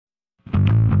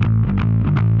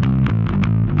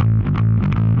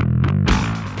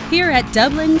Here at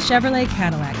Dublin Chevrolet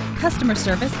Cadillac, customer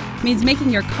service means making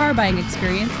your car buying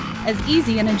experience as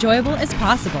easy and enjoyable as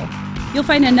possible. You'll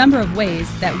find a number of ways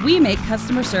that we make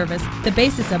customer service the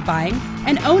basis of buying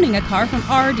and owning a car from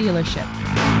our dealership.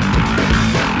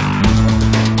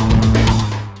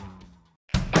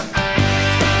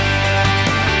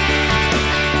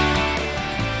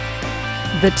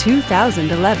 The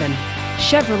 2011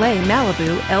 Chevrolet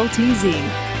Malibu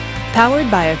LTZ,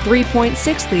 powered by a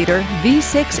 3.6-liter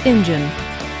V6 engine.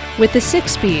 With a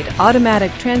 6-speed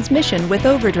automatic transmission with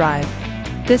overdrive,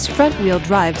 this front-wheel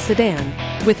drive sedan,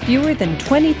 with fewer than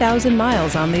 20,000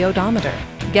 miles on the odometer,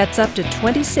 gets up to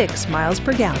 26 miles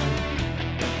per gallon.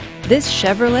 This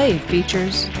Chevrolet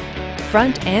features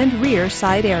front and rear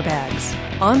side airbags,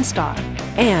 OnStar,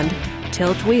 and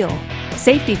tilt wheel.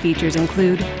 Safety features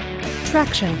include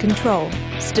traction control,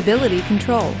 stability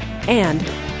control, and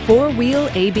 4-wheel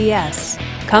ABS.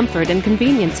 Comfort and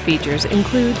convenience features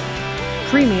include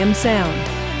premium sound,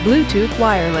 Bluetooth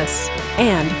wireless,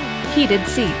 and heated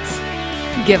seats.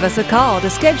 Give us a call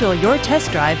to schedule your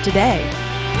test drive today.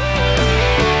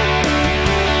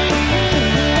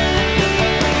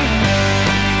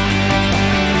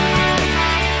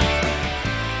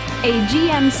 A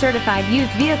GM certified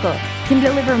used vehicle can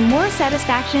deliver more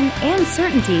satisfaction and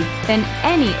certainty than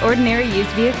any ordinary used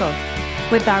vehicle.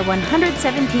 With our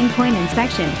 117-point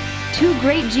inspection, 2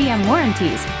 great GM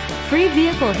warranties, free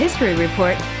vehicle history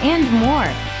report, and more,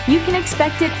 you can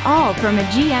expect it all from a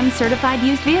GM certified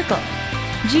used vehicle.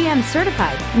 GM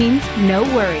certified means no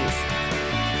worries.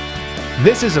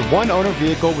 This is a one-owner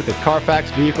vehicle with a Carfax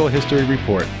Vehicle History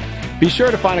Report. Be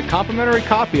sure to find a complimentary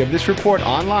copy of this report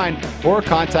online or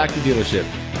contact the dealership.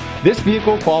 This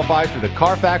vehicle qualifies for the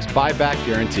Carfax Buyback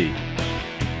Guarantee.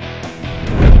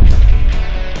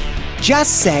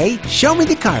 Just say, "Show me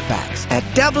the Carfax" at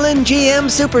Dublin GM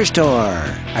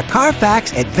Superstore, a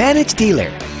Carfax Advantage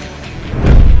dealer.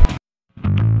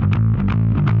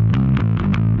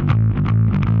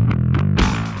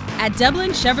 At Dublin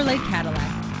Chevrolet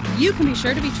Cadillac, you can be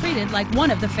sure to be treated like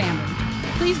one of the family.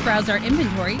 Please browse our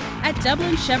inventory at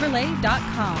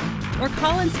DublinChevrolet.com or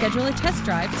call and schedule a test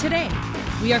drive today.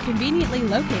 We are conveniently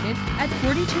located at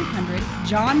 4200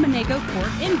 John Monego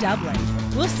Court in Dublin.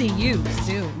 We'll see you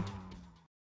soon.